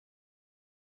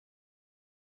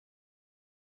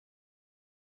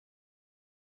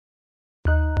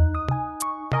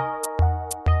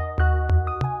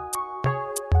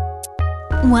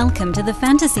Welcome to the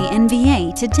Fantasy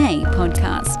NBA Today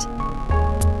podcast.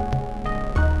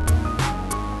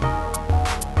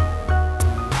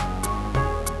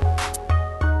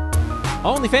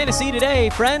 Only Fantasy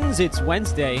Today, friends. It's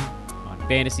Wednesday on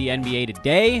Fantasy NBA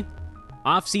Today.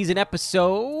 Off-season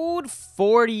episode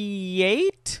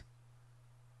 48,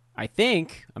 I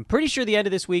think. I'm pretty sure the end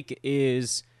of this week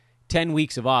is 10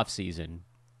 weeks of off-season.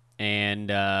 And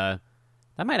that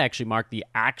might actually mark the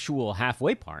actual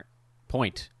halfway point.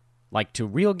 Like to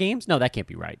real games? No, that can't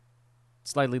be right.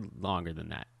 Slightly longer than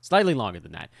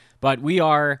that. But we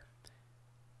are,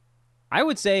 I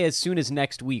would say as soon as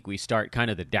next week, we start kind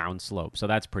of the downslope. So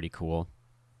that's pretty cool.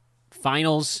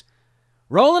 Finals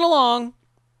rolling along.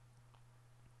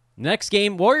 Next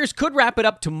game, Warriors could wrap it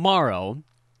up tomorrow,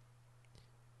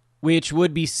 which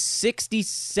would be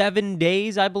 67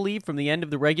 days, I believe, from the end of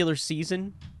the regular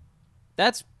season.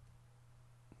 That's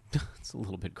a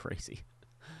little bit crazy.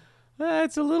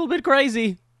 That's a little bit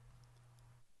crazy.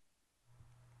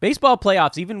 Baseball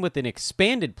playoffs, even with an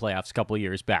expanded playoffs a couple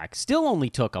years back, still only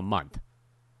took a month.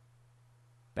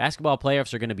 Basketball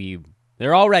playoffs are going to be,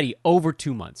 they're already over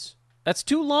 2 months. That's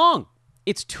too long.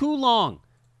 It's too long.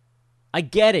 I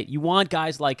get it. You want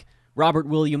guys like Robert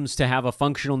Williams to have a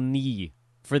functional knee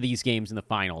for these games in the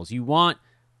finals. You want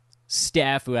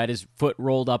Steph, who had his foot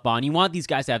rolled up on. You want these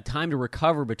guys to have time to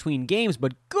recover between games,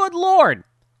 but good Lord.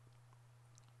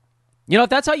 You know, if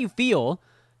that's how you feel,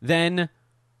 then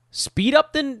speed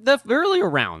up the earlier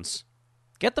rounds.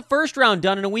 Get the first round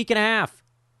done in a week and a half.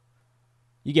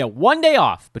 You get 1 day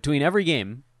off between every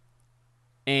game.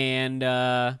 And,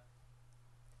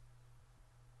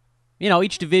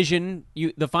 each division,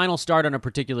 the finals start on a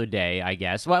particular day, I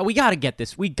guess. Well, we got to get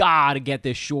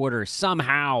this shorter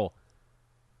somehow.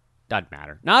 Doesn't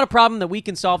matter. Not a problem that we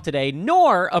can solve today,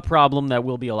 nor a problem that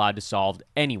we'll be allowed to solve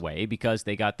anyway, because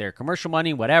they got their commercial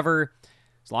money, whatever.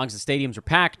 As long as the stadiums are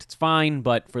packed, it's fine.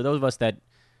 But for those of us that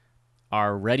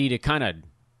are ready to kind of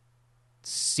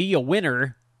see a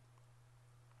winner,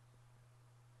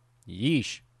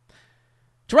 yeesh.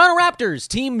 Toronto Raptors,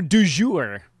 team du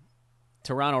jour.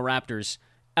 Toronto Raptors,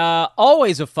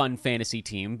 always a fun fantasy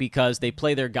team because they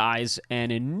play their guys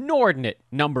an inordinate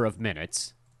number of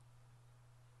minutes.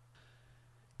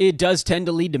 It does tend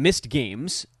to lead to missed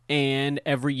games, and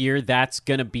every year that's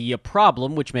going to be a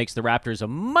problem, which makes the Raptors a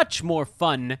much more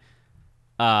fun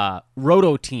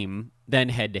roto team than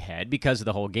head-to-head because of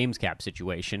the whole games cap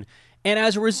situation. And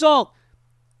as a result,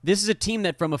 this is a team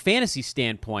that, from a fantasy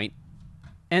standpoint,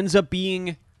 ends up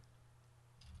being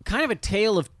kind of a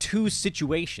tale of two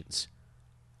situations.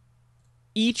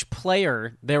 Each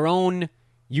player, their own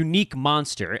unique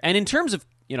monster. And in terms of,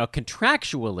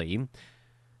 contractually,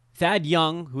 Thad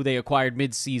Young, who they acquired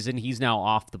mid-season, he's now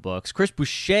off the books. Chris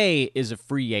Boucher is a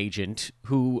free agent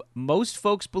who most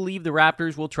folks believe the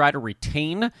Raptors will try to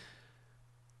retain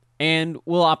and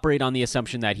will operate on the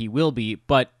assumption that he will be.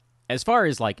 But as far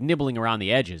as nibbling around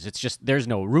the edges, it's just there's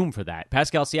no room for that.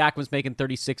 Pascal Siakam's making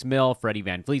 $36 million. Freddie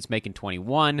VanVleet's making $21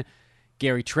 million.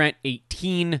 Gary Trent, $18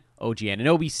 million. OG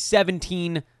Anunoby, $17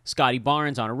 million. Scotty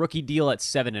Barnes on a rookie deal at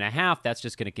 $7.5 million. That's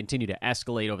just going to continue to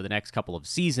escalate over the next couple of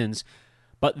seasons.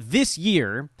 But this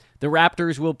year, the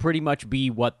Raptors will pretty much be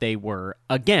what they were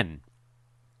again.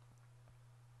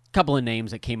 A couple of names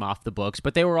that came off the books,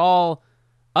 but they were all,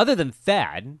 other than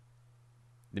Thad,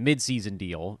 the midseason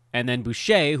deal, and then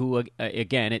Boucher, who,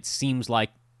 again, it seems like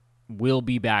will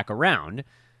be back around.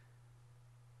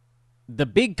 The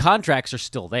big contracts are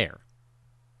still there.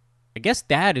 I guess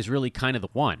Thad is really kind of the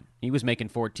one. He was making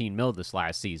 $14 million this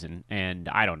last season, and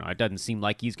I don't know. It doesn't seem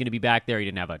like he's going to be back there. He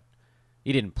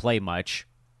didn't play much.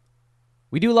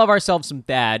 We do love ourselves some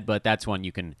Thad, but that's one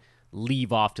you can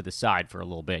leave off to the side for a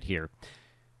little bit here.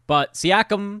 But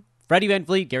Siakam, Freddie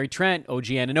VanVleet, Gary Trent, OG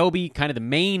Anunoby, kind of the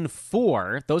main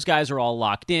four. Those guys are all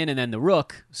locked in. And then the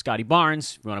rook, Scotty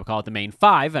Barnes, if you want to call it the main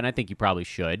five, and I think you probably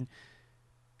should.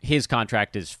 His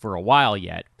contract is for a while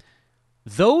yet.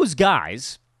 Those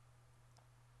guys,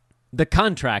 the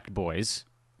contract boys,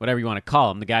 whatever you want to call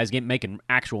them, the guys making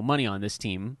actual money on this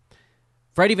team.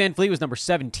 Freddie VanVleet was number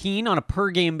 17 on a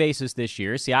per-game basis this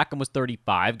year. Siakam was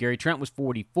 35. Gary Trent was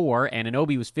 44.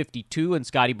 Anunoby was 52. And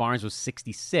Scotty Barnes was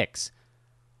 66.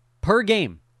 Per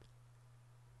game.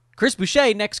 Chris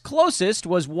Boucher, next closest,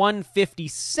 was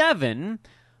 157,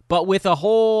 but with a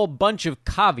whole bunch of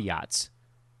caveats.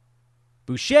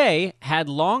 Boucher had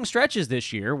long stretches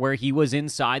this year where he was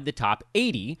inside the top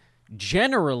 80,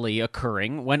 generally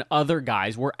occurring when other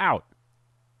guys were out.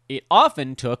 It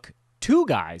often took two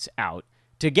guys out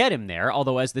to get him there,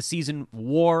 although as the season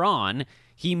wore on,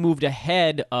 he moved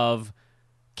ahead of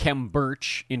Khem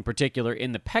Birch in particular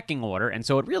in the pecking order, and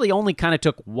so it really only kind of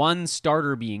took one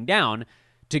starter being down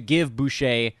to give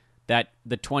Boucher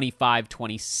the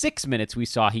 25-26 minutes we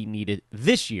saw he needed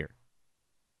this year.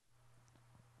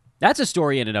 That's a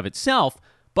story in and of itself,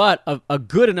 but a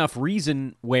good enough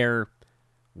reason where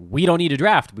we don't need to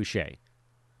draft Boucher.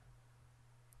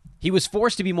 He was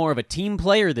forced to be more of a team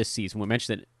player this season. We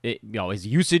mentioned that his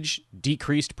usage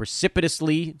decreased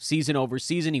precipitously season over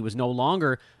season. He was no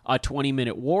longer a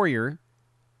 20-minute warrior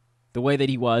the way that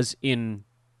he was in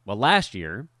last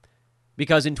year,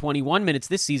 because in 21 minutes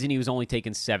this season, he was only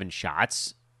taking 7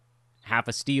 shots, half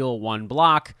a steal, 1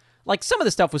 block. Like, some of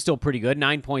the stuff was still pretty good,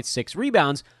 9.6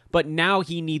 rebounds, but now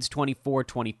he needs 24,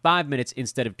 25 minutes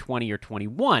instead of 20 or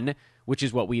 21, which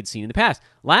is what we had seen in the past.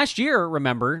 Last year,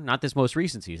 remember, not this most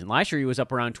recent season, last year he was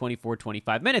up around 24,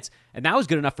 25 minutes, and that was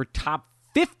good enough for top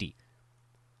 50.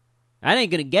 That ain't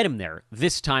going to get him there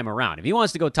this time around. If he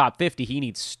wants to go top 50, he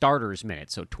needs starters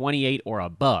minutes, so 28 or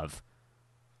above,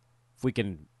 if we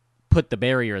can put the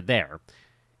barrier there.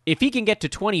 If he can get to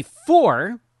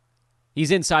 24,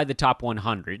 he's inside the top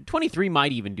 100. 23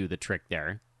 might even do the trick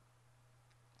there.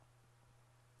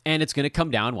 And it's going to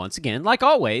come down, once again, like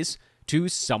always, to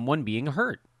someone being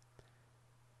hurt.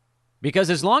 Because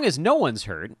as long as no one's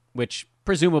hurt, which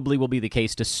presumably will be the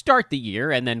case to start the year,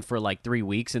 and then for like 3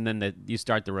 weeks, and then you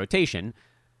start the rotation,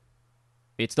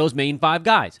 it's those main 5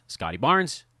 guys. Scotty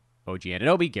Barnes, OG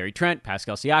Anunoby, Gary Trent,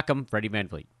 Pascal Siakam, Freddie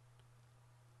VanVleet.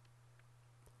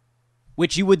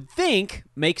 Which you would think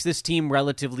makes this team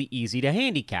relatively easy to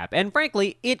handicap. And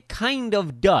frankly, it kind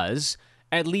of does,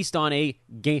 at least on a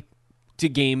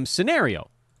game-to-game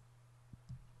scenario.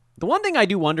 The one thing I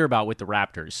do wonder about with the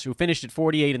Raptors, who finished at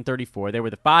 48-34, they were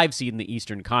the 5 seed in the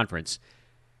Eastern Conference.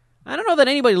 I don't know that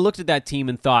anybody looked at that team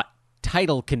and thought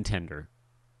title contender,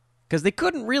 because they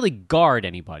couldn't really guard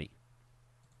anybody.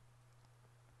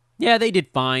 Yeah, they did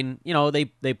fine.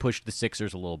 They pushed the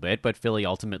Sixers a little bit, but Philly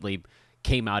ultimately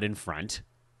came out in front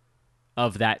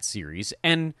of that series.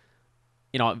 And,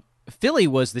 Philly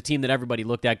was the team that everybody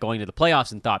looked at going to the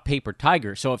playoffs and thought paper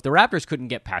tiger. So if the Raptors couldn't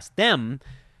get past them,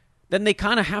 then they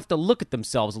kind of have to look at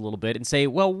themselves a little bit and say,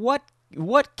 well,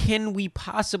 what can we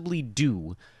possibly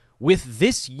do with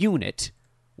this unit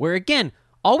where, again,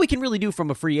 all we can really do from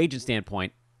a free agent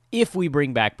standpoint, if we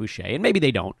bring back Boucher, and maybe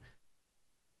they don't,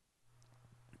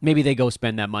 maybe they go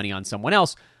spend that money on someone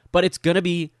else, but it's going to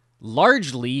be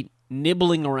largely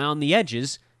nibbling around the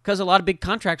edges because a lot of big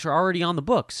contracts are already on the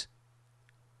books.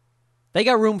 They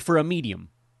got room for a medium.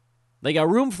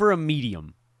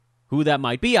 Who that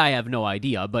might be, I have no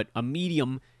idea, but a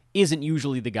medium isn't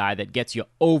usually the guy that gets you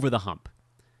over the hump.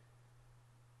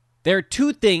 There are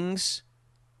 2 things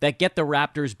that get the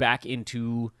Raptors back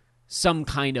into some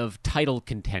kind of title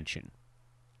contention.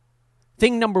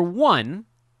 Thing number 1,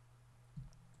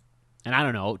 and I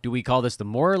don't know, do we call this the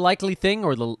more likely thing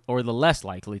or the less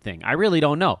likely thing? I really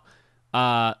don't know.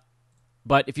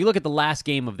 But if you look at the last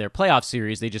game of their playoff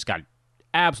series, they just got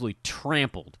absolutely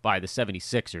trampled by the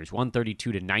 76ers,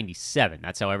 132-97.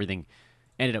 That's how everything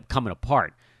ended up coming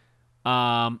apart.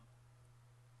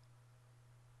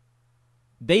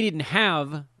 They didn't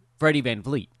have Freddie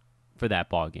VanVleet for that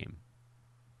ball game.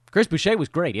 Chris Boucher was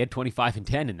great. He had 25 and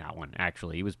 10 in that one,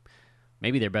 actually. He was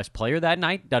maybe their best player that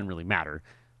night. Doesn't really matter.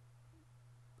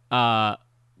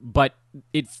 But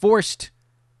it forced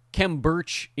Khem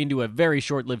Birch into a very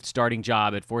short-lived starting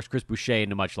job. It forced Chris Boucher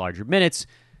into much larger minutes.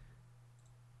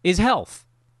 Is health.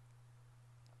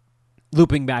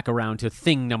 Looping back around to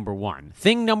thing number 1.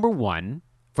 Thing number 1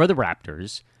 for the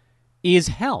Raptors is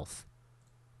health.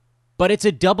 But it's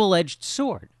a double-edged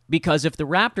sword, because if the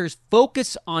Raptors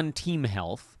focus on team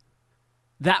health,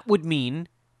 that would mean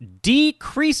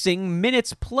decreasing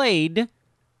minutes played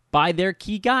by their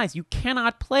key guys. You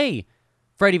cannot play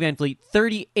Freddie VanVleet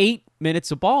 38 minutes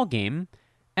a ball game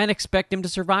and expect him to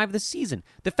survive the season.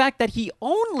 The fact that he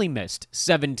only missed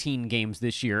 17 games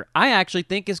this year, I actually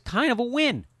think is kind of a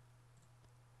win.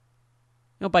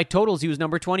 By totals, he was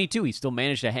number 22. He still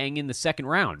managed to hang in the second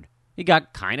round. He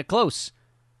got kind of close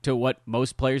to what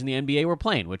most players in the NBA were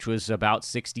playing, which was about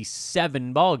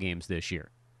 67 ball games this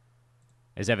year,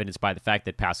 as evidenced by the fact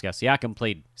that Pascal Siakam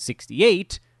played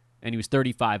 68, and he was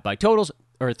 35 by totals,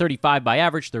 or 35 by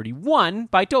average, 31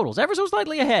 by totals, ever so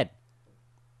slightly ahead.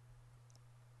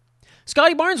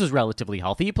 Scotty Barnes was relatively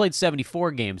healthy. He played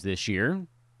 74 games this year,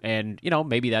 and,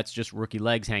 maybe that's just rookie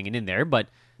legs hanging in there, but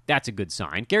that's a good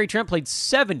sign. Gary Trent played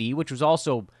 70, which was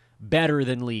also better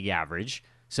than league average,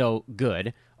 so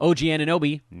good. OG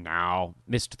Anunoby, now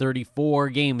missed 34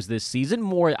 games this season,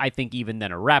 more, I think, even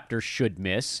than a Raptor should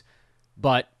miss,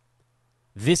 but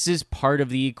this is part of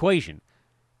the equation.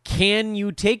 Can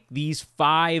you take these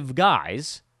 5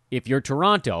 guys, if you're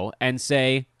Toronto, and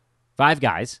say, 5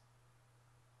 guys,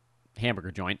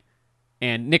 hamburger joint,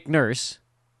 and Nick Nurse,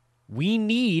 we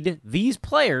need these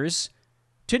players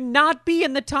to not be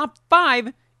in the top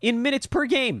 5 in minutes per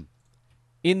game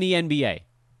in the NBA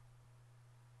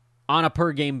on a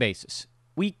per-game basis.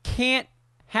 We can't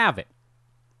have it.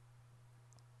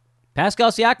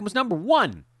 Pascal Siakam was number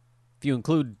 1, if you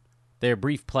include their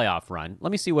brief playoff run.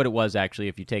 Let me see what it was, actually,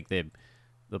 if you take the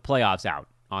playoffs out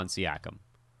on Siakam.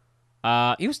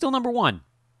 He was still number 1.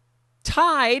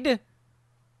 Tied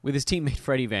with his teammate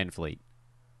Freddie VanVleet,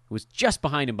 who was just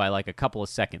behind him by like a couple of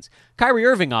seconds. Kyrie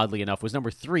Irving, oddly enough, was number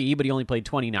 3, but he only played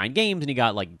 29 games, and he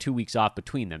got like 2 weeks off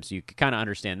between them, so you could kind of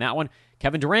understand that one.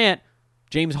 Kevin Durant,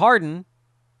 James Harden,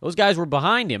 those guys were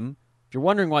behind him. If you're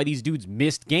wondering why these dudes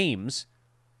missed games,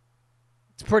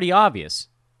 it's pretty obvious.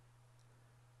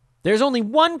 There's only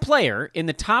one player in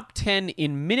the top 10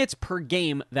 in minutes per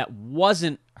game that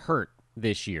wasn't hurt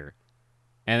this year,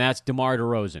 and that's DeMar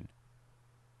DeRozan.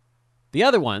 The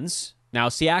other ones, now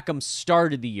Siakam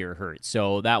started the year hurt,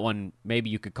 so that one maybe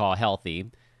you could call healthy.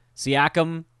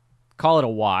 Siakam, call it a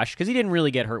wash, because he didn't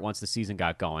really get hurt once the season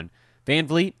got going.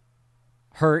 VanVleet,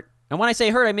 hurt. And when I say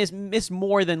hurt, I miss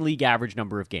more than league average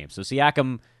number of games. So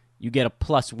Siakam, you get a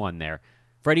 +1 there.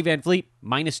 Freddie VanVleet,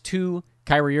 -2.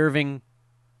 Kyrie Irving,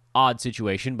 odd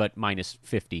situation, but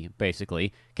 -50,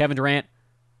 basically. Kevin Durant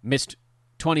missed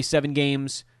 27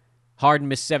 games. Harden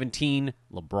missed 17.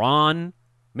 LeBron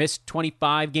missed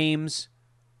 25 games.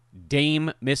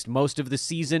 Dame missed most of the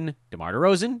season. DeMar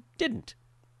DeRozan didn't.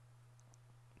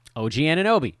 OG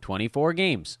Anunoby, 34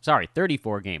 games.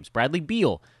 34 games. Bradley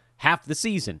Beal, half the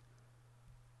season.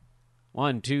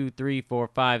 1, 2, 3, 4,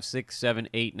 5, 6, 7,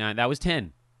 8, 9. That was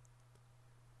 10.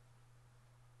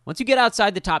 Once you get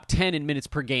outside the top 10 in minutes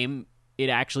per game, it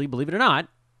actually, believe it or not,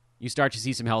 you start to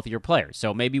see some healthier players.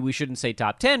 So maybe we shouldn't say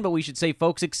top 10, but we should say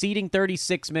folks exceeding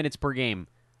 36 minutes per game.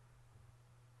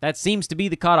 That seems to be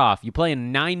the cutoff. You play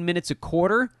in 9 minutes a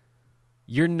quarter,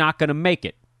 you're not going to make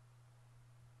it.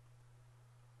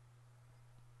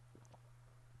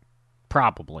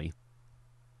 Probably.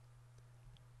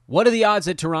 What are the odds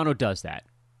that Toronto does that?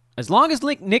 As long as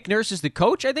Nick Nurse is the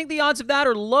coach, I think the odds of that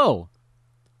are low.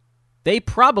 They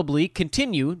probably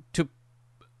continue to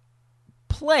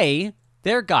play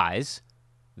their guys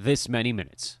this many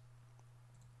minutes.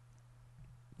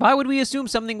 Why would we assume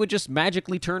something would just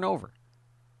magically turn over?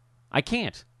 I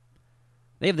can't.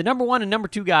 They have the number 1 and number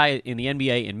 2 guy in the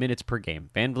NBA in minutes per game,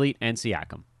 VanVleet and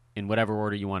Siakam, in whatever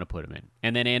order you want to put them in.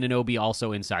 And then Anunoby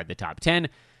also inside the top 10.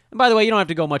 And by the way, you don't have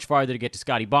to go much farther to get to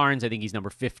Scotty Barnes. I think he's number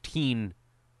 15.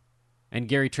 And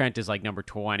Gary Trent is like number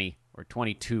 20 or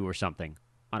 22 or something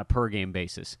on a per-game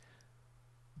basis.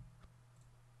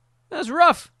 That's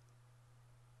rough.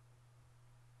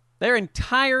 Their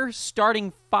entire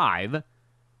starting 5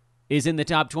 is in the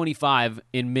top 25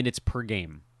 in minutes per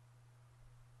game.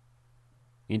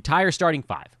 The entire starting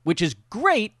 5, which is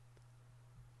great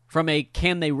from a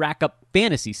can they rack up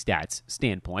fantasy stats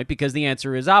standpoint, because the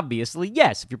answer is obviously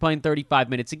yes. If you're playing 35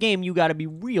 minutes a game, you got to be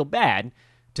real bad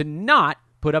to not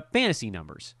put up fantasy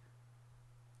numbers.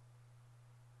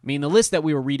 I mean, the list that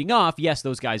we were reading off, yes,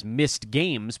 those guys missed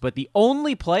games, but the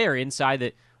only player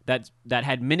inside that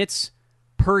had minutes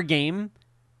per game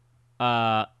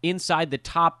inside the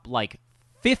top,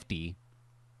 50,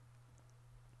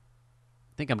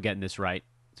 I think I'm getting this right,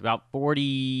 it's about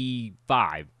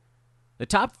 45. The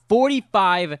top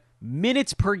 45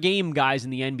 minutes per game guys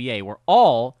in the NBA were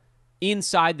all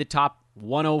inside the top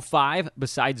 105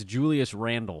 besides Julius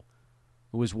Randle,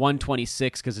 who was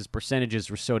 126 because his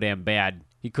percentages were so damn bad,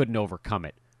 he couldn't overcome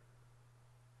it.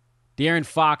 De'Aaron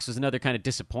Fox was another kind of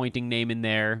disappointing name in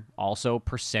there, also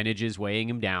percentages weighing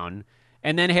him down.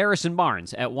 And then Harrison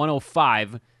Barnes at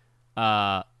 105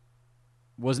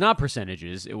 was not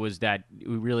percentages. It was that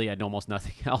we really had almost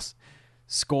nothing else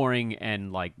scoring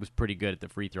and was pretty good at the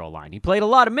free throw line. He played a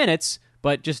lot of minutes,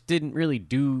 but just didn't really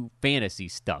do fantasy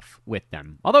stuff with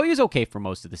them. Although he was okay for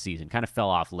most of the season, kind of fell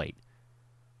off late.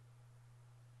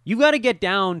 You got to get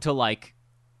down to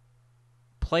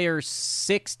player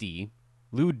 60,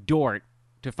 Lou Dort,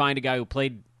 to find a guy who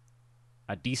played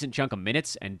a decent chunk of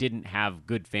minutes and didn't have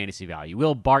good fantasy value.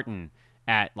 Will Barton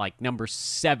at number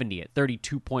 70 at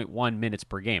 32.1 minutes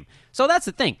per game. So that's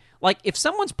the thing. If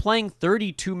someone's playing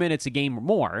 32 minutes a game or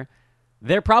more,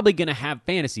 they're probably going to have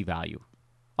fantasy value.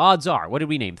 Odds are, what did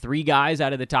we name? 3 guys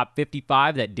out of the top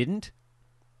 55 that didn't?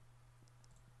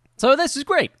 So this is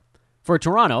great for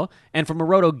Toronto, and from a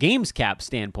Roto Games Cap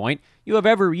standpoint, you have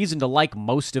every reason to like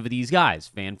most of these guys.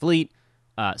 VanVleet,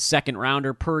 second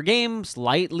rounder per game,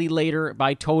 slightly later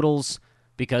by totals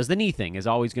because the knee thing is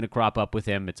always going to crop up with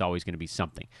him. It's always going to be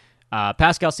something.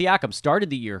 Pascal Siakam started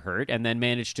the year hurt and then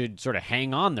managed to sort of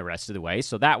hang on the rest of the way,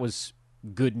 so that was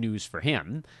good news for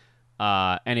him.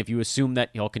 And if you assume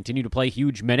that he'll continue to play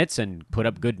huge minutes and put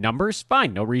up good numbers,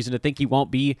 fine. No reason to think he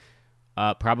won't be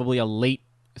probably a late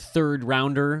third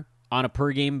rounder on a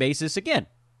per-game basis again.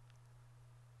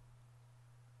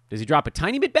 Does he drop a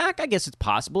tiny bit back? I guess it's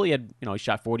possible. He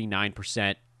shot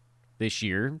 49% this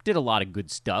year, did a lot of good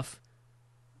stuff.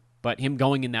 But him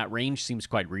going in that range seems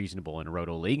quite reasonable in a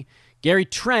Roto League. Gary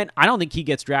Trent, I don't think he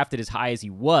gets drafted as high as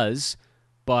he was,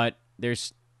 but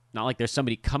there's not like there's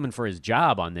somebody coming for his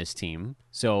job on this team.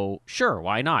 So, sure,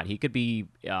 why not? He could be,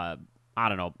 I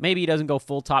don't know, maybe he doesn't go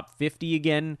full top 50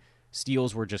 again.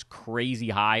 Steals were just crazy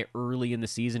high early in the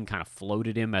season, kind of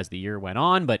floated him as the year went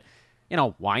on, but,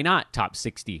 why not top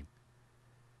 60?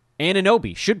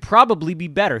 Anunoby should probably be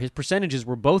better. His percentages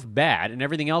were both bad, and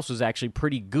everything else was actually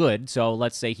pretty good. So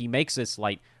let's say he makes a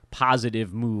slight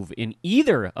positive move in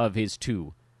either of his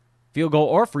two, field goal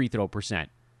or free throw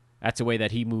percent. That's a way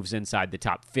that he moves inside the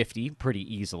top 50 pretty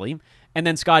easily. And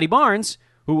then Scotty Barnes,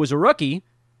 who was a rookie,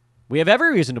 we have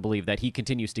every reason to believe that he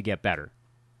continues to get better.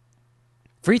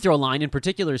 Free throw line in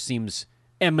particular seems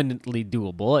eminently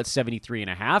doable at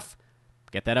 73.5.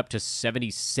 Get that up to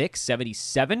 76,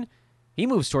 77. He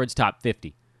moves towards top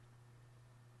 50.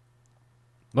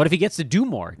 What if he gets to do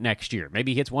more next year?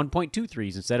 Maybe he hits 1.2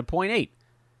 threes instead of 0.8.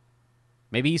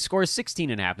 Maybe he scores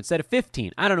 16.5 instead of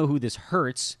 15. I don't know who this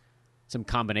hurts. Some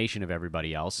combination of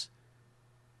everybody else.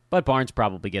 But Barnes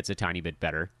probably gets a tiny bit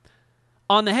better.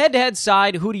 On the head-to-head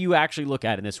side, who do you actually look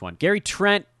at in this one? Gary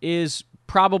Trent is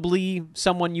probably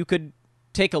someone you could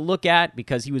take a look at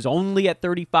because he was only at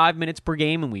 35 minutes per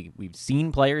game, and we've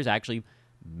seen players actually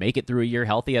make it through a year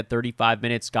healthy at 35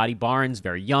 minutes. Scotty Barnes,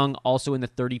 very young, also in the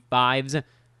 35s.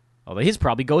 Although his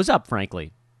probably goes up,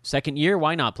 frankly. Second year,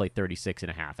 why not play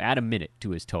 36.5? Add a minute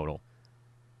to his total.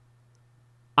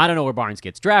 I don't know where Barnes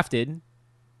gets drafted.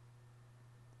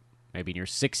 Maybe near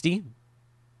 60.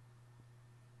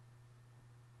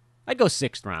 I'd go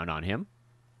 6th round on him.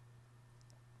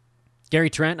 Gary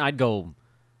Trent, I'd go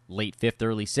late 5th,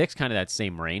 early 6th, kind of that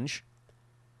same range.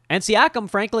 And Siakam,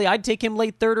 frankly, I'd take him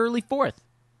late 3rd, early 4th.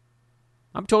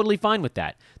 I'm totally fine with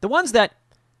that. The ones that,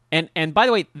 and by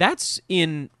the way, that's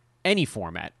in any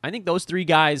format. I think those three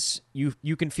guys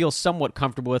you can feel somewhat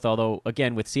comfortable with, although,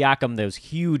 again, with Siakam, those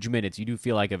huge minutes, you do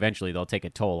feel like eventually they'll take a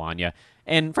toll on you.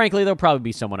 And frankly, they'll probably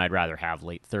be someone I'd rather have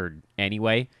late 3rd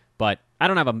anyway, but I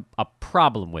don't have a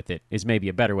problem with it, is maybe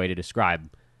a better way to describe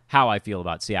how I feel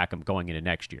about Siakam going into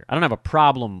next year. I don't have a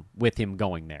problem with him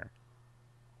going there.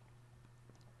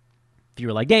 If you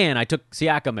were like, Dan, I took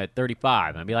Siakam at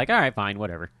 35, I'd be like, all right, fine,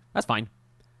 whatever. That's fine.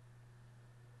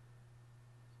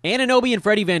 Anunoby and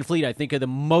Freddie VanVleet, I think, are the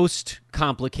most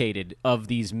complicated of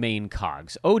these main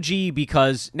cogs. OG,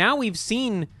 because now we've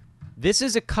seen this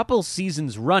is a couple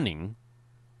seasons running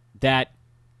that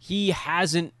he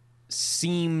hasn't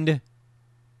seemed,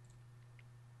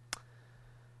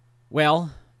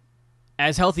 well,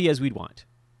 as healthy as we'd want.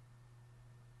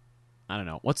 I don't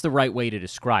know. What's the right way to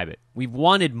describe it? We've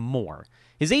wanted more.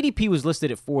 His ADP was listed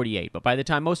at 48, but by the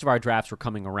time most of our drafts were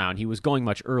coming around, he was going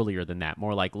much earlier than that,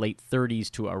 more like late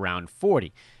 30s to around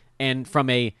 40. And from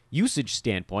a usage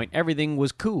standpoint, everything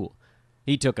was cool.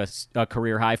 He took a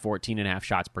career-high 14.5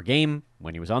 shots per game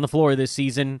when he was on the floor this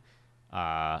season.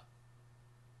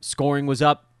 Scoring was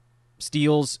up.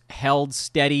 Steals held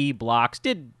steady. Blocks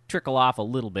did trickle off a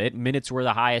little bit. Minutes were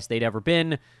the highest they'd ever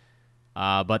been.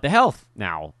 But the health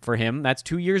now for him, that's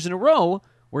 2 years in a row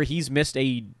where he's missed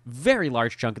a very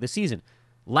large chunk of the season.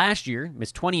 Last year,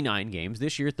 missed 29 games.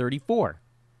 This year, 34.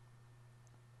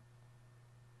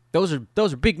 Those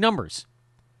are big numbers.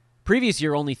 Previous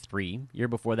year, only 3. Year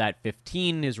before that,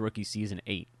 15. His rookie season,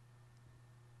 8.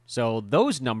 So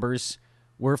those numbers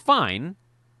were fine.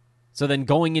 So then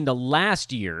going into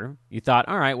last year, you thought,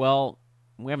 all right, well,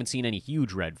 we haven't seen any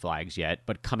huge red flags yet,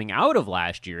 but coming out of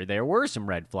last year, there were some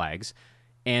red flags,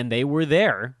 and they were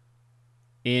there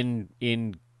in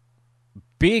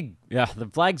big, the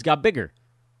flags got bigger.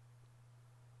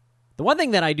 The one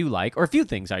thing that I do like, or a few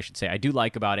things I should say, I do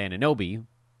like about Anunoby,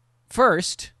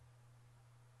 first,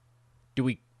 do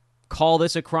we call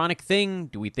this a chronic thing?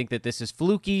 Do we think that this is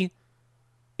fluky?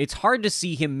 It's hard to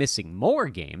see him missing more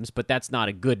games, but that's not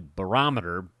a good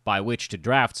barometer by which to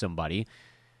draft somebody.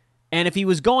 And if he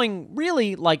was going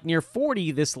really like near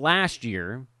 40 this last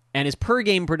year, and his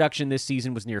per-game production this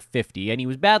season was near 50, and he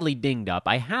was badly dinged up,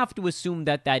 I have to assume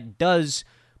that that does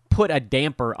put a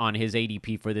damper on his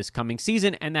ADP for this coming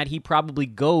season, and that he probably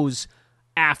goes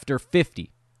after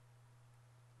 50,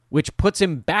 which puts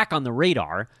him back on the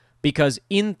radar, because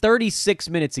in 36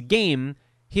 minutes a game,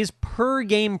 his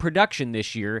per-game production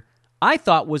this year, I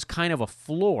thought was kind of a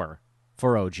floor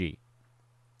for OG.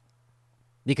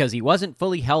 Because he wasn't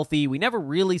fully healthy. We never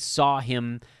really saw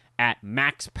him at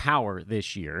max power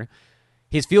this year.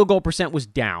 His field goal percent was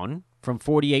down from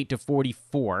 48 to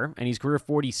 44, and he's career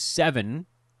 47.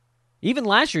 Even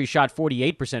last year, he shot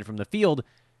 48% from the field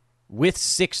with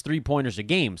 6 3-pointers a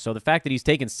game. So the fact that he's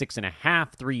taken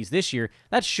 6.5 threes this year,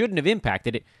 that shouldn't have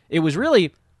impacted it. It was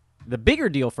really, the bigger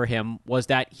deal for him was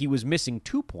that he was missing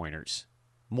 2-pointers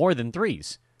more than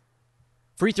threes.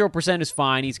 Free throw percent is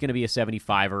fine. He's going to be a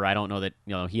 75er. I don't know that,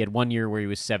 he had one year where he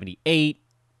was 78,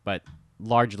 but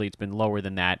largely it's been lower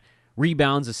than that.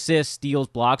 Rebounds, assists, steals,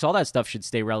 blocks, all that stuff should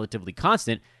stay relatively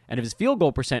constant. And if his field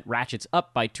goal percent ratchets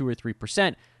up by 2 or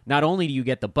 3%, not only do you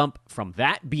get the bump from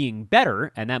that being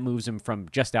better, and that moves him from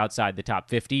just outside the top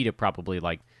 50 to probably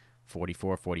like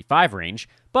 44, 45 range,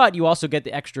 but you also get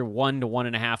the extra 1 to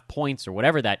 1.5 points or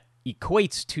whatever that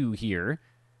equates to here,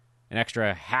 an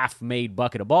extra half-made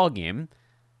bucket of ball game.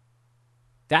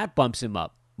 That bumps him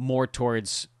up more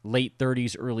towards late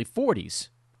 30s, early 40s.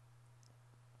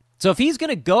 So if he's going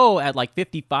to go at like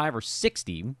 55 or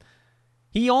 60,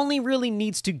 he only really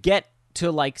needs to get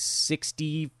to like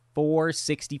 64,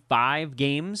 65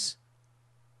 games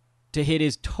to hit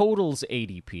his totals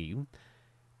ADP.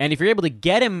 And if you're able to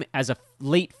get him as a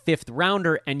late 5th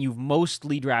rounder and you've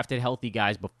mostly drafted healthy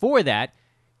guys before that,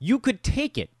 you could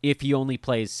take it if he only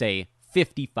plays, say,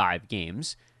 55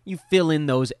 games. You fill in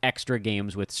those extra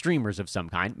games with streamers of some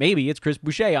kind. Maybe it's Chris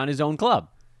Boucher on his own club.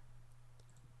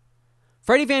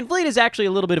 Freddie VanVleet is actually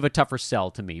a little bit of a tougher sell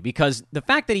to me because the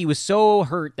fact that he was so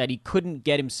hurt that he couldn't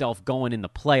get himself going in the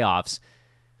playoffs,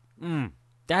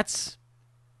 that's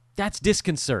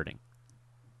disconcerting.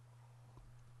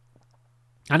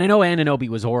 And I know Anunoby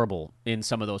was horrible in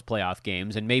some of those playoff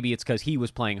games, and maybe it's because he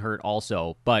was playing hurt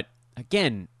also. But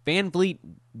again, VanVleet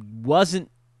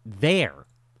wasn't there.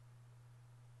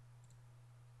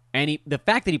 And the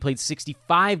fact that he played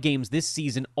 65 games this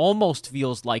season almost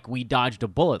feels like we dodged a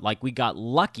bullet, like we got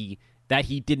lucky that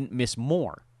he didn't miss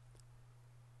more.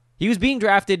 He was being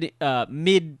drafted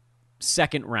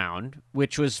mid-second round,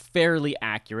 which was fairly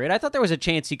accurate. I thought there was a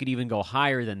chance he could even go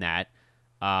higher than that,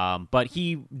 but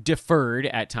he deferred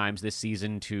at times this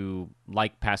season to,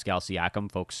 like Pascal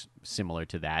Siakam, folks similar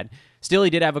to that. Still, he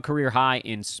did have a career high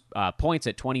in points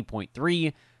at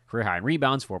 20.3, career high in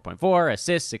rebounds, 4.4,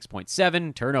 assists,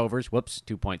 6.7, turnovers,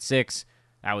 2.6.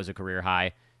 That was a career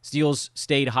high. Steals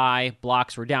stayed high,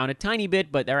 blocks were down a tiny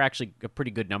bit, but they're actually a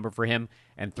pretty good number for him.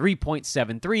 And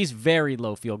 3.7 threes, very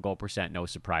low field goal percent, no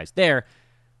surprise there.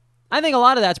 I think a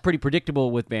lot of that's pretty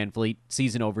predictable with VanVleet,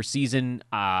 season over season.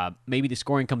 Maybe the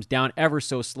scoring comes down ever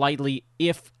so slightly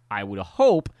if, I would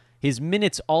hope, his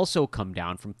minutes also come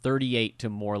down from 38 to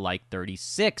more like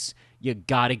 36. You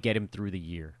got to get him through the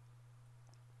year.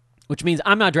 Which means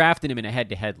I'm not drafting him in a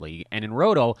head-to-head league. And in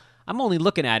Roto, I'm only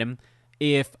looking at him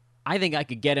if I think I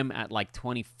could get him at like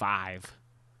 25.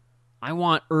 I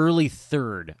want early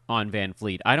third on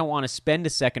VanVleet. I don't want to spend a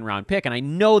second-round pick. And I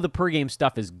know the per-game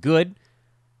stuff is good.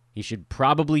 He should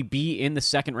probably be in the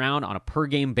second round on a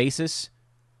per-game basis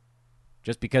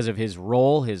just because of his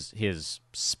role, his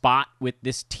spot with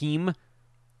this team.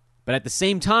 But at the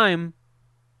same time,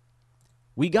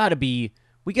 we got to be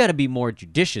more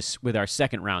judicious with our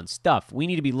second-round stuff. We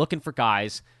need to be looking for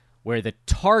guys where the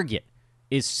target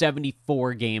is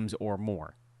 74 games or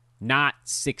more, not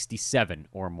 67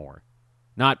 or more.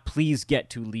 Not please get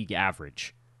to league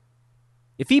average.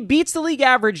 If he beats the league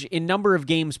average in number of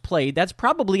games played, that's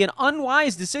probably an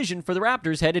unwise decision for the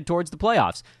Raptors headed towards the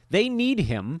playoffs. They need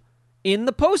him in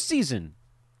the postseason.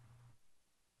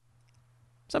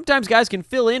 Sometimes guys can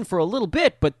fill in for a little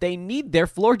bit, but they need their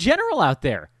floor general out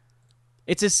there.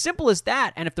 It's as simple as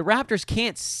that, and if the Raptors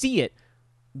can't see it,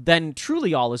 then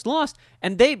truly all is lost.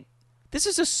 And this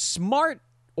is a smart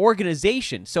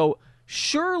organization, so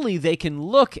surely they can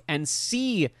look and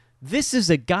see this is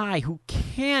a guy who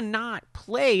cannot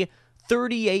play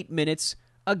 38 minutes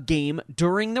a game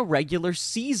during the regular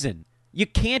season. You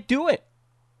can't do it.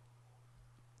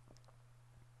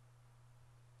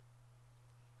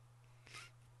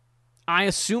 I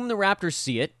assume the Raptors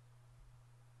see it.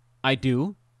 I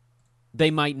do. They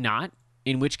might not,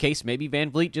 in which case maybe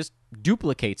VanVleet just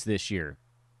duplicates this year.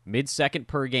 Mid-second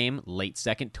per game, late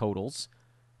second totals,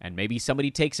 and maybe somebody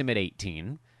takes him at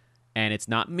 18, and it's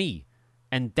not me.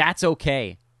 And that's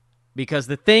okay, because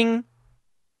the thing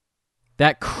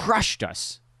that crushed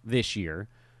us this year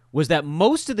was that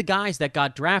most of the guys that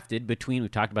got drafted we've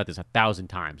talked about this 1,000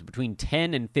 times, between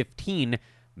 10 and 15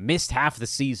 missed half the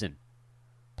season.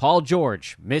 Paul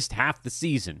George missed half the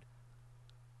season.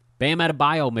 Bam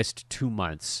Adebayo missed 2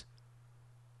 months.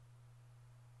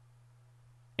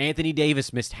 Anthony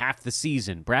Davis missed half the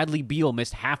season. Bradley Beal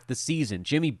missed half the season.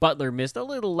 Jimmy Butler missed a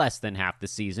little less than half the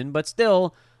season, but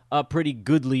still a pretty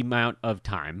goodly amount of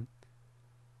time.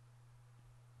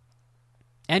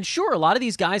 And sure, a lot of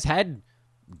these guys had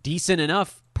decent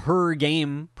enough per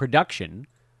game production,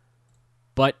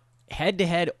 but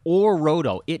head-to-head or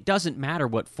roto, it doesn't matter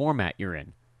what format you're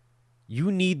in.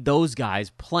 You need those guys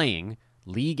playing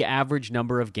league average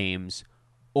number of games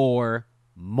or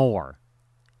more.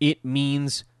 It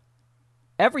means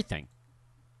everything.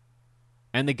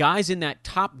 And the guys in that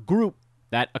top group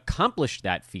that accomplished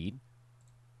that feat,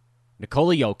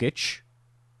 Nikola Jokic,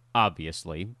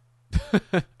 obviously,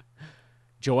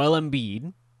 Joel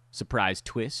Embiid, surprise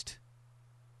twist,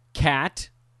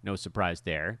 Cat, no surprise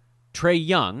there, Trae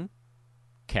Young,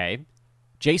 okay,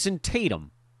 Jason Tatum.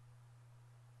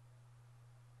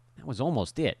 That was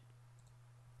almost it.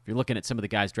 If you're looking at some of the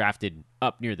guys drafted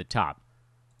up near the top.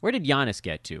 Where did Giannis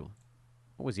get to?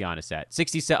 What was Giannis at?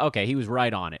 67. Okay, he was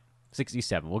right on it.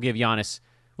 67. We'll give Giannis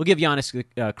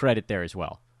credit there as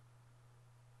well.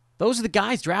 Those are the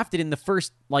guys drafted in the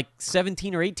first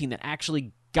 17 or 18 that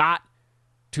actually got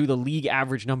to the league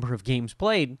average number of games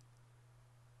played.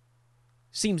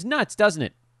 Seems nuts, doesn't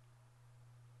it?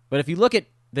 But if you look at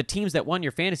the teams that won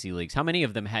your fantasy leagues, how many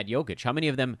of them had Jokic? How many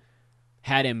of them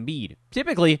had Embiid?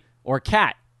 Typically, or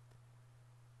Cat.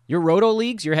 Your roto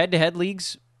leagues, your head-to-head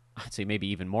leagues, I'd say maybe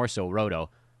even more so roto,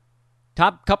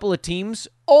 top couple of teams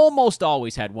almost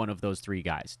always had one of those three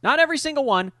guys. Not every single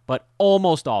one, but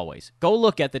almost always. Go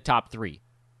look at the top three.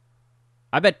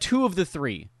 I bet 2 of the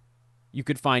 3 you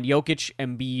could find Jokic,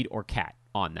 Embiid, or Cat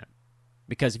on them.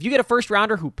 Because if you get a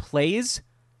first-rounder who plays,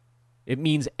 it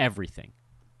means everything.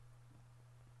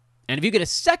 And if you get a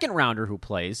second-rounder who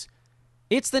plays,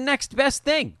 it's the next best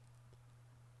thing.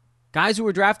 Guys who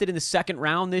were drafted in the second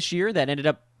round this year that ended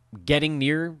up getting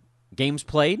near games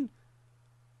played.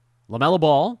 LaMelo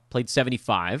Ball played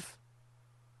 75.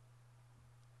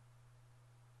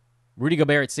 Rudy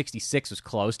Gobert at 66 was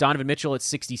close. Donovan Mitchell at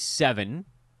 67.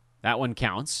 That one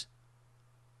counts.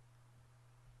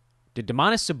 Did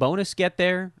Domantas Sabonis get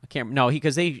there? I can't. No,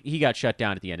 because he got shut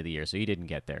down at the end of the year, so he didn't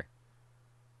get there.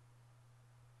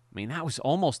 I mean, that was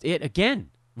almost it again.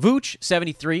 Vooch,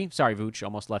 73. Sorry, Vooch.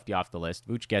 Almost left you off the list.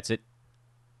 Vooch gets it.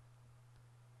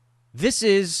 This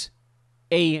is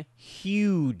a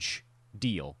huge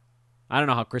deal. I don't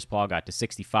know how Chris Paul got to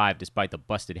 65 despite the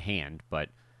busted hand, but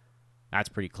that's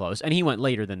pretty close. And he went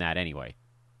later than that anyway.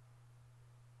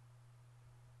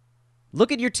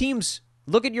 Look at your teams.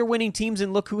 Look at your winning teams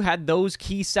and look who had those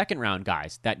key second-round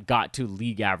guys that got to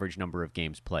league average number of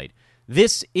games played.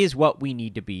 This is what we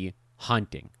need to be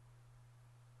hunting.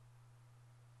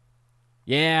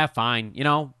 Yeah, fine.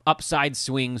 Upside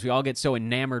swings. We all get so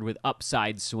enamored with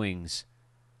upside swings.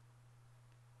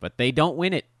 But they don't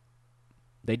win it.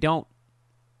 They don't.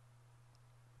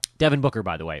 Devin Booker,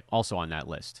 by the way, also on that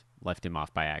list. Left him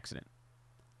off by accident.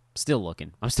 Still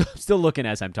looking. I'm still looking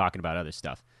as I'm talking about other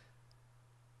stuff.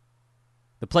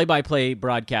 The play-by-play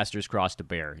broadcasters crossed a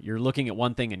bear. You're looking at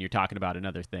one thing and you're talking about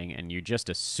another thing, and you just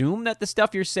assume that the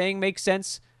stuff you're saying makes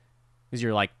sense because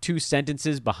you're 2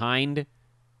 sentences behind.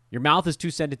 Your mouth is 2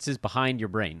 sentences behind your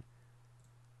brain.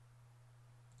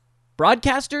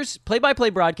 Broadcasters,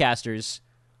 play-by-play broadcasters,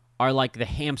 are like the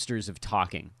hamsters of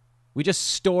talking. We just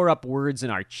store up words in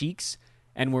our cheeks,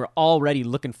 and we're already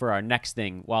looking for our next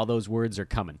thing while those words are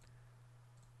coming.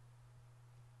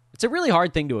 It's a really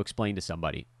hard thing to explain to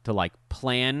somebody, to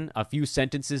plan a few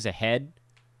sentences ahead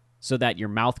so that your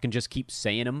mouth can just keep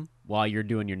saying them while you're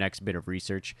doing your next bit of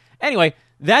research. Anyway,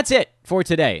 that's it for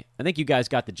today. I think you guys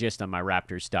got the gist on my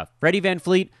Raptors stuff. Freddie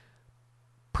VanVleet,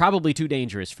 probably too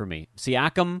dangerous for me.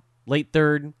 Siakam, late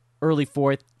 3rd, early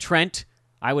 4th. Trent,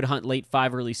 I would hunt late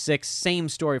 5, early 6. Same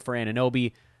story for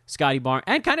Anunoby, Scotty Barnes,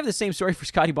 and kind of the same story for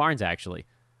Scotty Barnes, actually.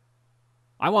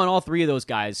 I want all 3 of those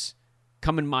guys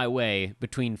coming my way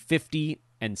between 50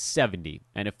 and 70.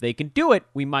 And if they can do it,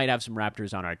 we might have some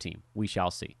Raptors on our team. We shall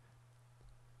see.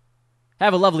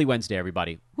 Have a lovely Wednesday,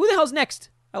 everybody. Who the hell's next?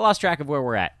 I lost track of where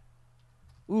we're at.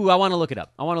 Ooh, I want to look it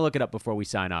up. I want to look it up before we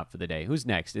sign off for the day. Who's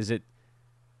next? Is it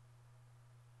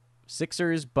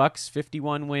Sixers, Bucks,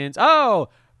 51 wins? Oh,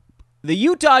 the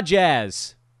Utah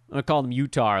Jazz. I'm going to call them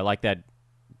Utah, like that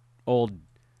old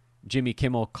Jimmy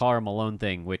Kimmel, Karl Malone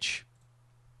thing, which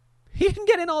he didn't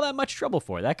get in all that much trouble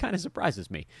for. That kind of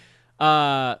surprises me.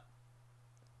 The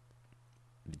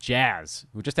Jazz,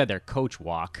 who just had their coach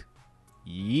walk.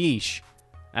 Yeesh.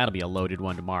 That'll be a loaded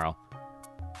one tomorrow.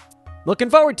 Looking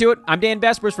forward to it. I'm Dan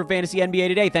Vespers for Fantasy NBA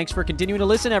Today. Thanks for continuing to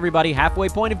listen, everybody. Halfway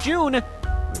point of June.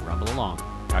 We rumble along.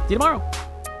 Talk to you tomorrow.